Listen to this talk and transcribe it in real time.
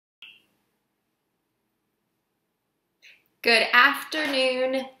Good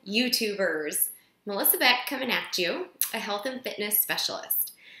afternoon, YouTubers. Melissa Beck coming at you, a health and fitness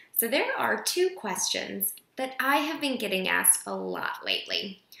specialist. So there are two questions that I have been getting asked a lot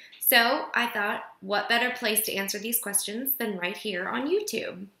lately. So I thought, what better place to answer these questions than right here on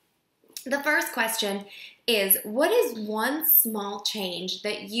YouTube? The first question is, what is one small change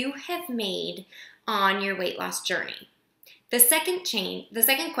that you have made on your weight loss journey? The second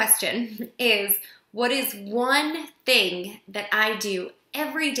question is, what is one thing that I do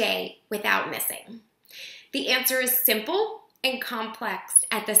every day without missing? The answer is simple and complex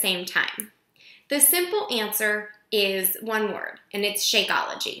at the same time. The simple answer is one word, and it's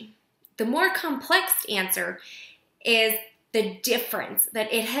Shakeology. The more complex answer is the difference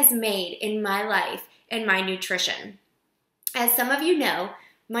that it has made in my life and my nutrition. As some of you know,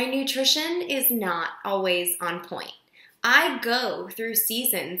 my nutrition is not always on point. I go through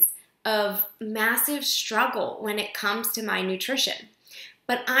seasons of massive struggle when it comes to my nutrition.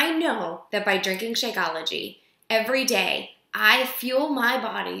 But I know that by drinking Shakeology every day, I fuel my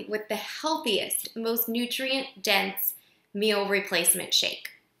body with the healthiest, most nutrient-dense meal replacement shake.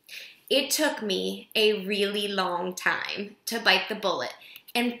 It took me a really long time to bite the bullet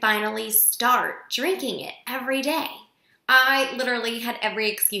and finally start drinking it every day. I literally had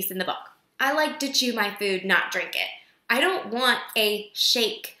every excuse in the book. I like to chew my food, not drink it. I don't want a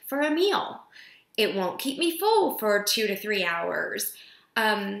shake for a meal. It won't keep me full for 2 to 3 hours.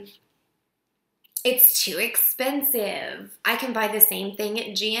 It's too expensive. I can buy the same thing at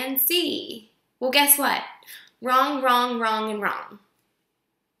GNC. Well, guess what? Wrong, wrong, wrong, and wrong.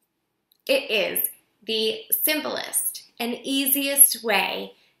 It is the simplest and easiest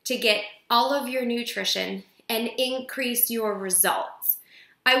way to get all of your nutrition and increase your results.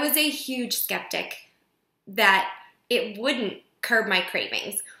 I was a huge skeptic that it wouldn't curb my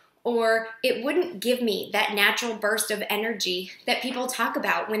cravings, or it wouldn't give me that natural burst of energy that people talk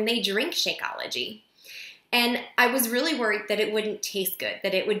about when they drink Shakeology. And I was really worried that it wouldn't taste good,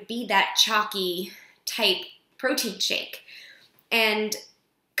 that it would be that chalky type protein shake. And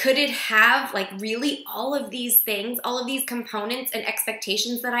could it have like really all of these things, all of these components and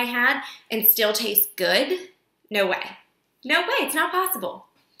expectations that I had and still taste good? No way. No way, it's not possible.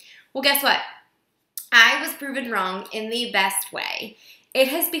 Well, guess what? I was proven wrong in the best way. It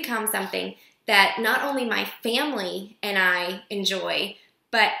has become something that not only my family and I enjoy,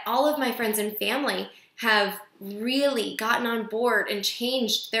 but all of my friends and family have really gotten on board and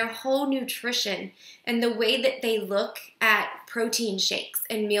changed their whole nutrition and the way that they look at protein shakes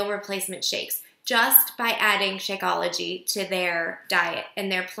and meal replacement shakes just by adding Shakeology to their diet and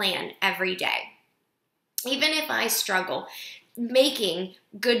their plan every day. Even if I struggle making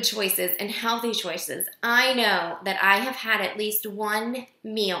good choices and healthy choices, I know that I have had at least one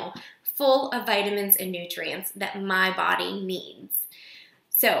meal full of vitamins and nutrients that my body needs.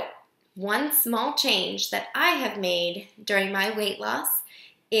 So, one small change that I have made during my weight loss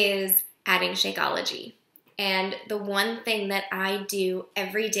is adding Shakeology. And the one thing that I do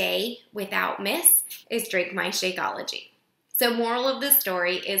every day without miss is drink my Shakeology. So, moral of the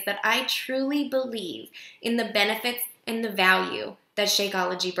story is that I truly believe in the benefits and the value that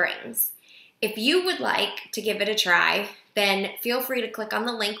Shakeology brings. If you would like to give it a try, then feel free to click on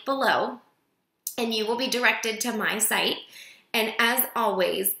the link below and you will be directed to my site. And as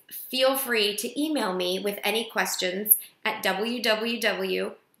always, feel free to email me with any questions at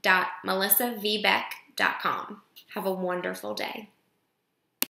www.melissavbeck.com. Have a wonderful day.